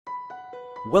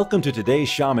Welcome to today's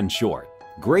Shaman Short.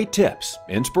 Great tips,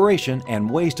 inspiration, and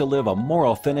ways to live a more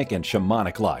authentic and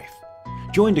shamanic life.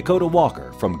 Join Dakota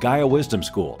Walker from Gaia Wisdom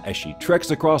School as she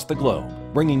treks across the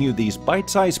globe, bringing you these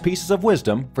bite-sized pieces of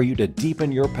wisdom for you to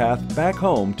deepen your path back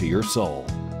home to your soul.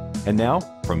 And now,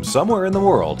 from somewhere in the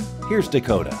world, here's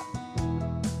Dakota.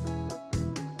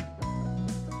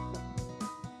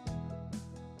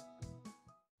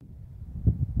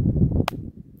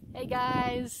 Hey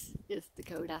guys, it's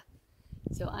Dakota.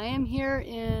 So I am here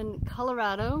in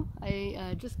Colorado.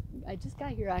 I just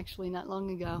got here actually not long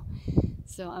ago.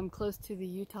 So I'm close to the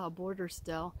Utah border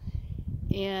still.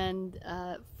 And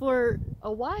for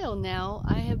a while now,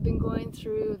 I have been going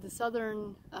through the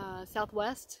southern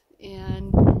Southwest,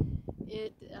 and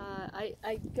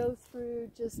I go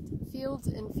through just fields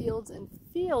and fields and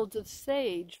fields of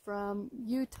sage from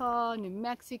Utah, New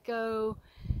Mexico,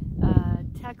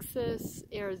 Texas,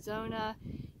 Arizona,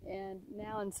 and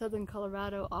now in southern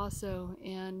Colorado also.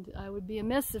 And I would be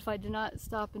amiss if I did not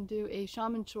stop and do a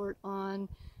shaman short on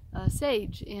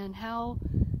sage and how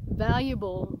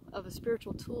valuable of a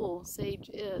spiritual tool sage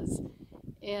is.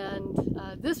 And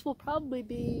this will probably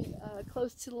be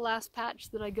close to the last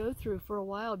patch that I go through for a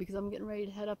while, because I'm getting ready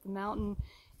to head up the mountain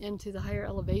into the higher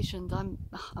elevations. I'm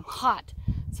hot,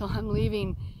 so I'm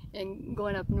leaving and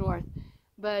going up north.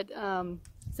 But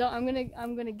so I'm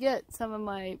gonna get some of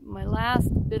my last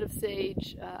bit of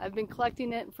sage. I've been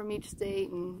collecting it from each state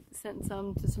and sent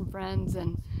some to some friends,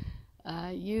 and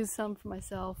used some for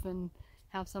myself and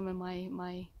have some in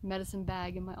my medicine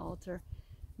bag in my altar.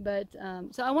 But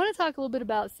so I want to talk a little bit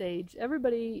about sage.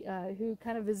 Everybody who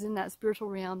kind of is in that spiritual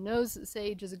realm knows that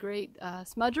sage is a great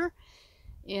smudger.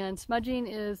 And smudging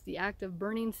is the act of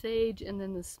burning sage, and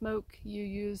then the smoke you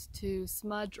use to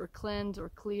smudge or cleanse or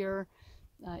clear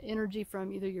energy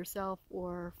from either yourself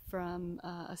or from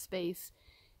a space.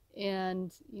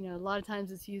 And you know, a lot of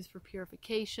times it's used for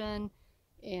purification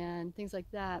and things like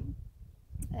that.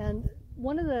 And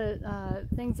one of the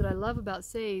things that I love about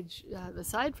sage,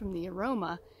 aside from the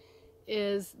aroma,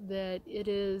 is that it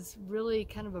is really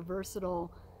kind of a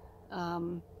versatile,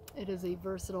 it is a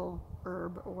versatile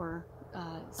herb, or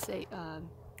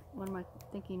what am I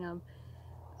thinking of?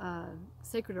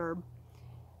 Sacred herb.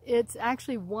 It's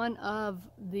actually one of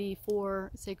the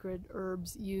 4 sacred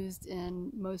herbs used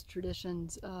in most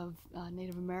traditions of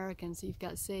Native Americans. So you've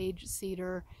got sage,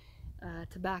 cedar,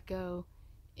 tobacco,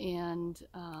 and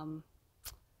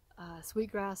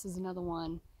sweetgrass is another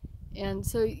one. And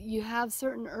so you have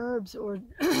certain herbs, or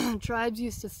tribes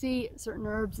used to see certain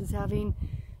herbs as having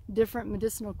different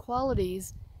medicinal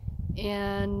qualities,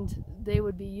 and they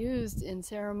would be used in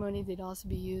ceremony. They'd also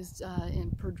be used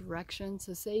per direction.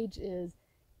 So sage is,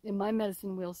 in my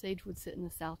medicine wheel, sage would sit in the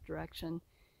south direction.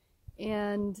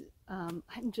 And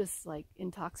I'm just like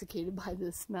intoxicated by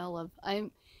the smell of,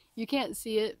 you can't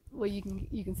see it, well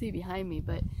you can see behind me,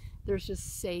 but there's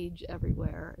just sage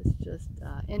everywhere. It's just,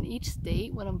 and each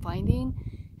state, what I'm finding,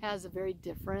 has a very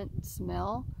different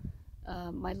smell.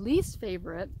 My least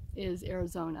favorite is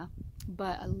Arizona,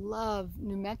 but I love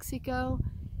New Mexico.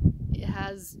 It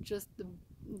has just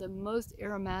the most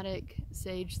aromatic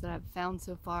sage that I've found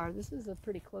so far. This is a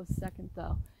pretty close second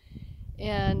though.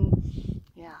 And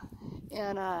yeah,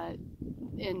 and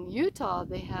in Utah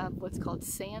they have what's called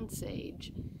sand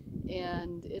sage,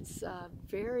 and it's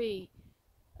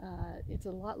it's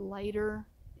a lot lighter,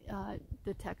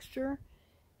 the texture,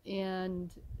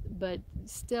 but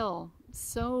still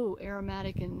so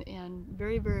aromatic and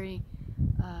very, very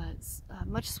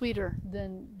much sweeter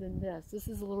than this. This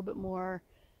is a little bit more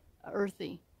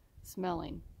earthy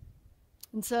smelling.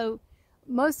 And so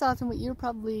most often what you're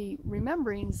probably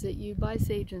remembering is that you buy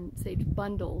sage in sage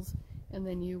bundles, and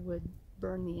then you would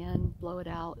burn the end, blow it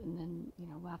out, and then, you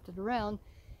know, waft it around.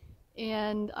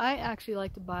 And I actually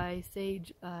like to buy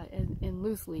sage in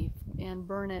loose leaf and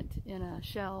burn it in a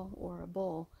shell or a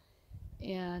bowl.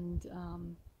 And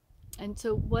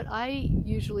so what I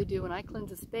usually do when I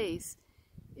cleanse a space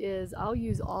is I'll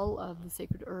use all of the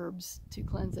sacred herbs to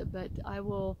cleanse it, but I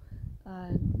will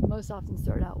most often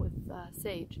start out with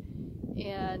sage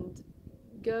and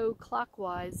go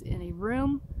clockwise in a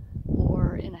room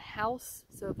or in a house.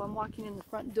 So if I'm walking in the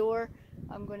front door,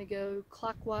 I'm going to go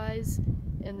clockwise,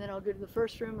 and then I'll go to the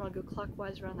first room, and I'll go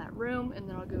clockwise around that room, and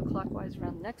then I'll go clockwise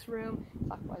around the next room,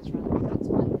 clockwise around the next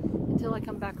one, until I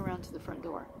come back around to the front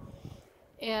door.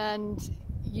 And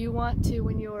you want to,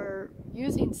 when you're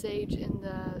using sage in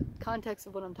the context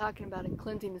of what I'm talking about in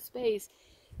cleansing the space,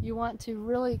 you want to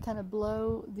really kind of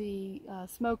blow the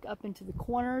smoke up into the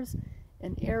corners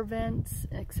and air vents,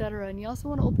 etc. And you also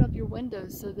want to open up your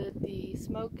windows so that the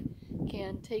smoke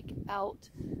can take out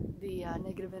the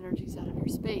negative energies out of your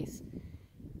space.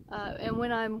 And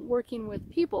when I'm working with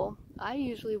people, I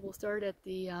usually will start at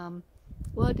the,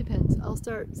 well, it depends. I'll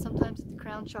start sometimes at the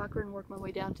crown chakra and work my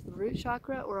way down to the root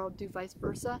chakra, or I'll do vice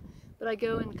versa. But I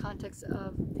go in the context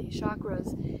of the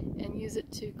chakras and use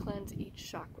it to cleanse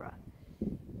each chakra.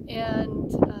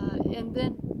 And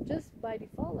then just by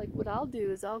default, like what I'll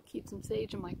do is I'll keep some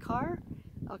sage in my car,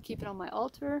 I'll keep it on my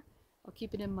altar, I'll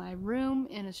keep it in my room,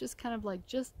 and it's just kind of like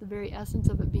just the very essence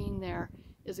of it being there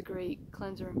is a great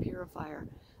cleanser and purifier.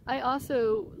 I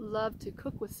also love to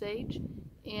cook with sage,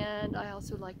 and I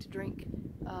also like to drink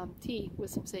tea with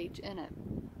some sage in it.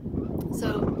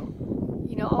 So,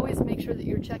 you know, always make sure that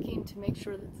you're checking to make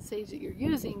sure that the sage that you're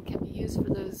using can be used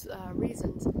for those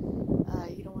reasons.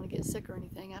 You don't want to get sick or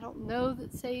anything. I don't know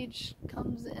that sage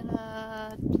comes in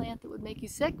a plant that would make you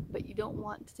sick, but you don't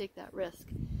want to take that risk.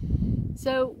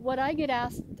 So what I get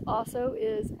asked also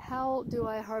is, how do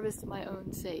I harvest my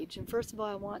own sage? And first of all,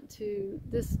 I want to,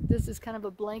 this is kind of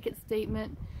a blanket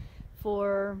statement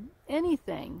for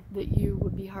anything that you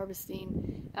would be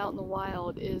harvesting out in the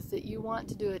wild, is that you want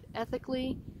to do it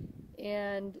ethically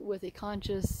and with a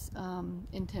conscious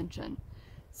intention.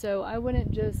 So I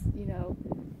wouldn't just, you know,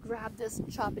 grab this and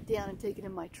chop it down and take it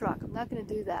in my truck. I'm not going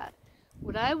to do that.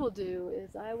 What I will do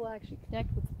is I will actually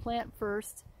connect with the plant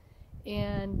first,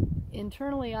 and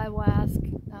internally I will ask,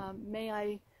 may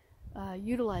I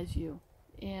utilize you,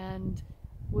 and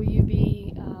will you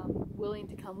be willing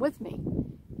to come with me?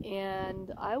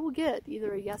 And I will get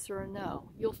either a yes or a no.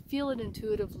 You'll feel it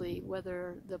intuitively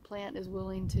whether the plant is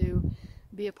willing to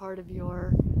be a part of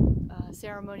your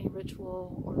ceremony,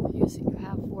 ritual, or the use that you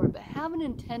have for it. But have an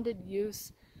intended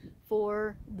use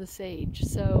for the sage.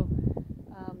 So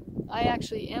I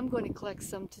actually am going to collect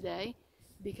some today,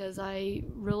 because I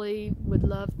really would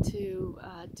love to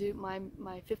do my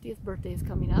 50th birthday is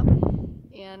coming up,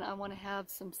 and I want to have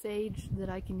some sage that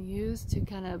I can use to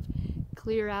kind of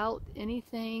clear out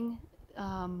anything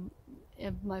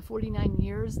in my 49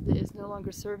 years that is no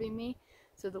longer serving me,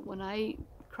 so that when I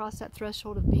cross that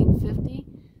threshold of being 50,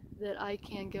 that I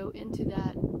can go into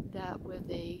that with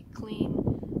a clean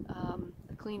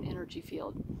energy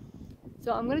field.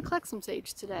 So I'm going to collect some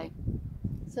sage today.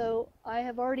 So I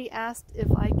have already asked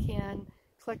if I can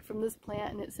collect from this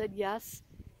plant, and it said yes.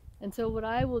 And so what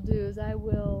I will do is I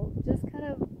will just kind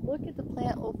of look at the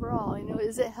plant overall. You know,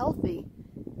 is it healthy?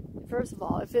 First of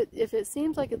all, if it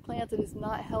seems like a plant that is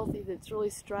not healthy, that's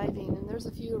really striving, and there's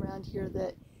a few around here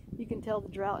that you can tell the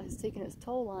drought has taken its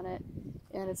toll on it,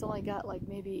 and it's only got like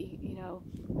maybe, you know,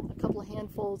 a couple of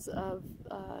handfuls of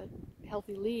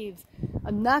healthy leaves,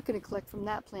 I'm not going to collect from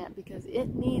that plant, because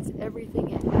it needs everything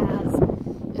it has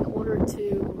in order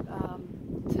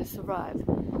to survive.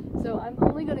 So I'm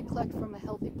only going to collect from a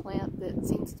healthy plant that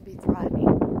seems to be thriving.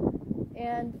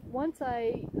 And once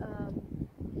I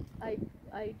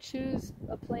choose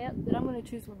a plant, then I'm going to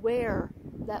choose where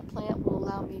that plant will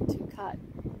allow me to cut.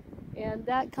 And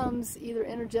that comes either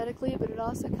energetically, but it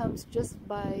also comes just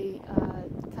by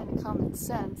kind of common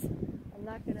sense. I'm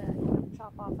not going to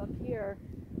chop off up here,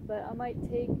 but I might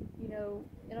take, you know,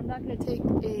 and I'm not going to take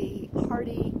a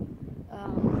hardy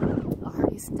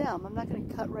stem. I'm not going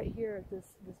to cut right here at this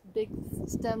big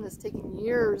stem that's taking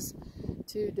years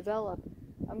to develop.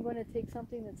 I'm going to take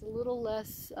something that's a little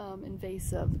less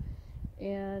invasive,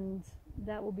 and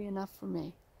that will be enough for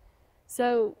me.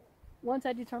 So once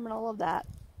I determine all of that,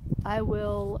 I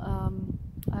will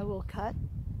cut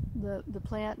the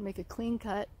plant, make a clean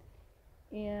cut,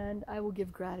 and I will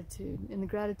give gratitude. And the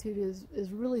gratitude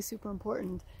is really super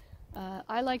important.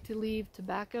 I like to leave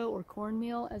tobacco or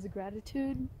cornmeal as a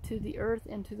gratitude to the earth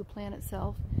and to the plant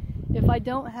itself. If I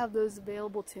don't have those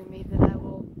available to me, then I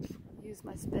will use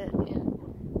my spit and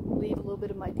leave a little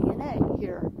bit of my DNA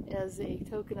here as a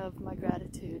token of my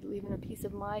gratitude. Leaving a piece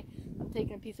of I'm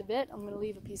taking a piece of it, I'm going to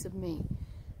leave a piece of me.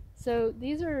 So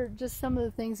these are just some of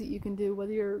the things that you can do,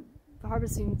 whether you're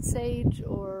harvesting sage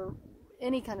or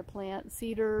any kind of plant,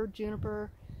 cedar,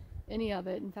 juniper, any of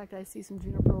it. In fact, I see some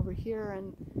juniper over here,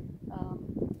 and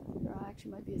there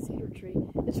actually might be a cedar tree.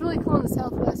 It's really cool in the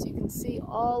Southwest. You can see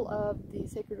all of the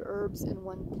sacred herbs in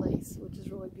one place, which is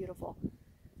really beautiful.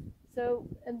 So,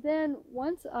 and then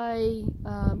once I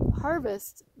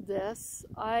harvest this,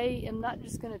 I am not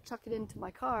just going to chuck it into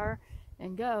my car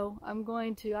and go. I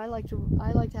like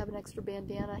to have an extra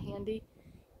bandana handy,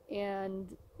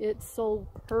 and its sole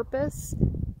purpose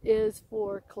is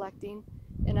for collecting,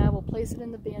 and I will place it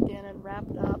in the bandana and wrap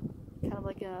it up kind of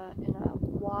like in a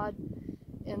wad,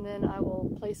 and then I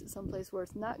will place it someplace where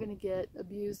it's not going to get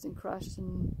abused and crushed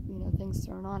and, you know, things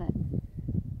thrown on it.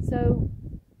 So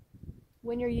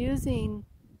when you're using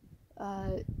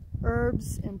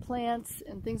herbs and plants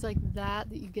and things like that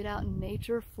that you get out in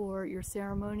nature for your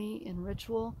ceremony and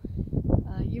ritual,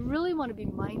 you really want to be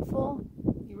mindful.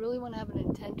 You really want to have an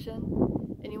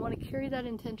intention, and you want to carry that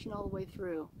intention all the way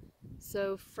through.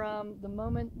 So from the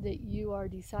moment that you are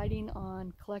deciding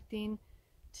on collecting,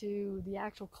 to the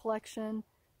actual collection,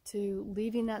 to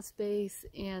leaving that space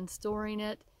and storing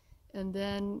it, and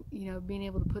then, you know, being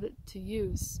able to put it to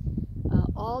use.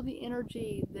 All the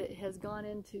energy that has gone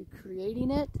into creating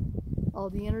it, all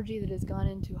the energy that has gone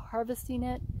into harvesting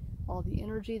it, all the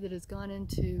energy that has gone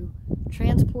into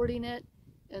transporting it,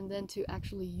 and then to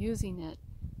actually using it.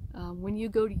 When you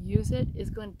go to use it,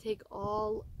 it's going to take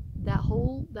all that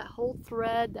whole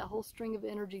thread, that whole string of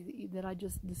energy that I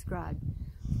just described,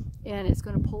 and it's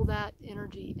going to pull that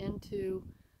energy into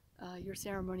your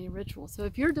ceremony and ritual. So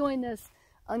if you're doing this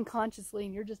unconsciously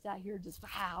and you're just out here just,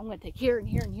 wow, I'm going to take here and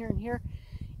here and here and here,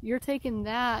 you're taking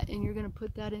that and you're going to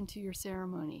put that into your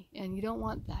ceremony, and you don't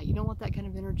want that. You don't want that kind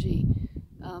of energy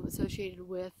associated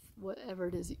with whatever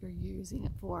it is that you're using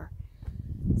it for.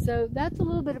 So that's a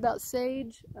little bit about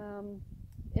sage.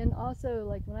 And also,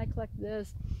 like when I collect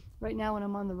this, right now when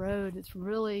I'm on the road, it's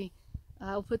really,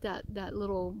 I'll put that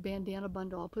little bandana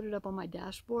bundle, I'll put it up on my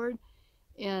dashboard,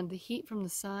 and the heat from the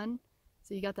sun,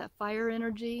 so you got that fire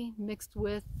energy mixed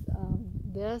with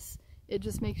this, it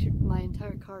just makes my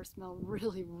entire car smell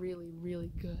really, really,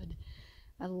 really good.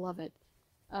 I love it.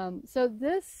 So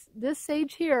this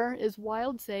sage here is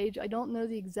wild sage. I don't know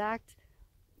the exact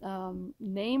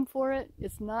name for it.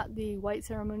 It's not the white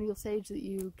ceremonial sage that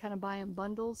you kind of buy in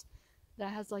bundles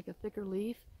that has like a thicker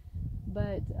leaf,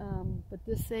 but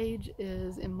this sage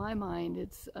is, in my mind,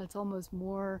 it's almost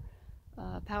more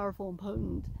powerful and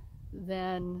potent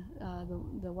than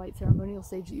the white ceremonial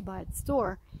sage that you buy at the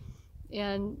store.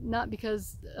 And not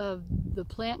because of the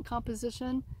plant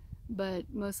composition, but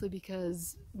mostly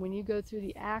because when you go through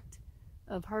the act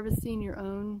of harvesting your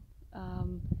own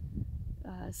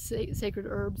sacred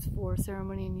herbs for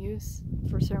ceremony and use,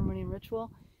 for ceremony and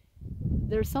ritual,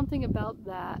 there's something about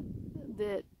that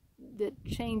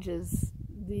changes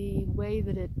the way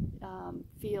that it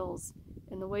feels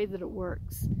and the way that it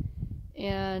works.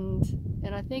 And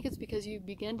I think it's because you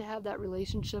begin to have that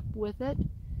relationship with it.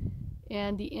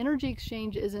 And the energy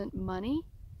exchange isn't money.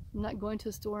 I'm not going to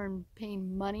a store and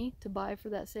paying money to buy for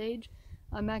that sage.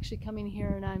 I'm actually coming here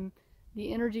and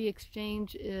the energy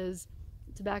exchange is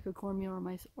tobacco, cornmeal,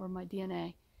 or my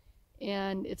DNA.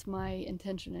 And it's my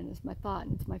intention, and it's my thought,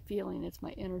 and it's my feeling, it's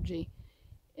my energy.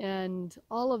 And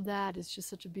all of that is just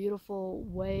such a beautiful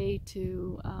way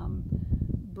to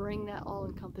bring that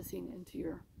all-encompassing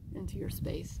into your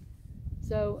space.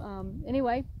 So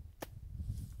anyway,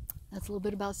 that's a little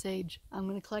bit about sage. I'm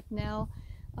going to collect now.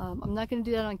 I'm not going to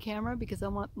do that on camera because I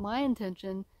want my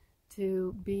intention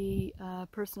to be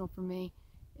personal for me,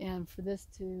 and for this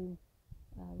to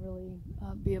really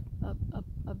be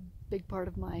a big part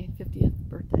of my 50th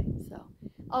birthday. So,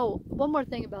 oh, one more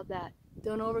thing about that.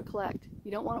 Don't over collect.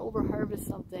 You don't want to over harvest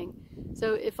something.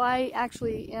 So if I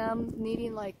actually am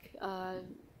needing, like,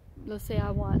 let's say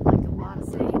I want like a lot of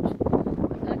sage,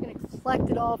 I'm not going to collect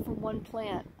it all from one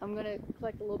plant. I'm going to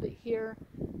collect a little bit here,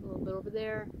 a little bit over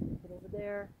there, a little bit over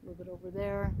there, a little bit over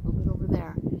there, a little bit over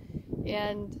there.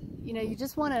 And, you know, you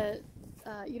just want to,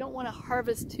 you don't want to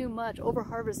harvest too much, over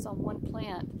harvest on one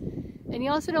plant. And you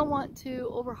also don't want to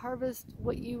over harvest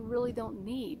what you really don't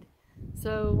need.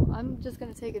 So I'm just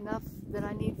going to take enough that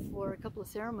I need for a couple of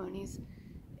ceremonies,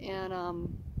 and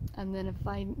then if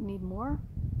I need more,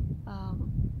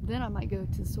 then I might go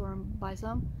to the store and buy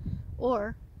some,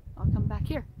 or I'll come back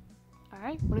here. All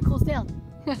right, when it cools down.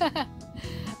 All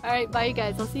right, bye you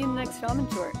guys. I'll see you in the next Shaman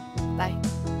Short. Bye.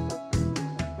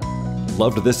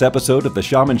 Loved this episode of the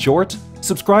Shaman Shorts?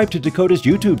 Subscribe to Dakota's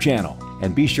YouTube channel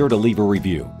and be sure to leave a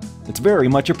review. It's very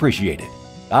much appreciated.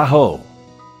 Aho!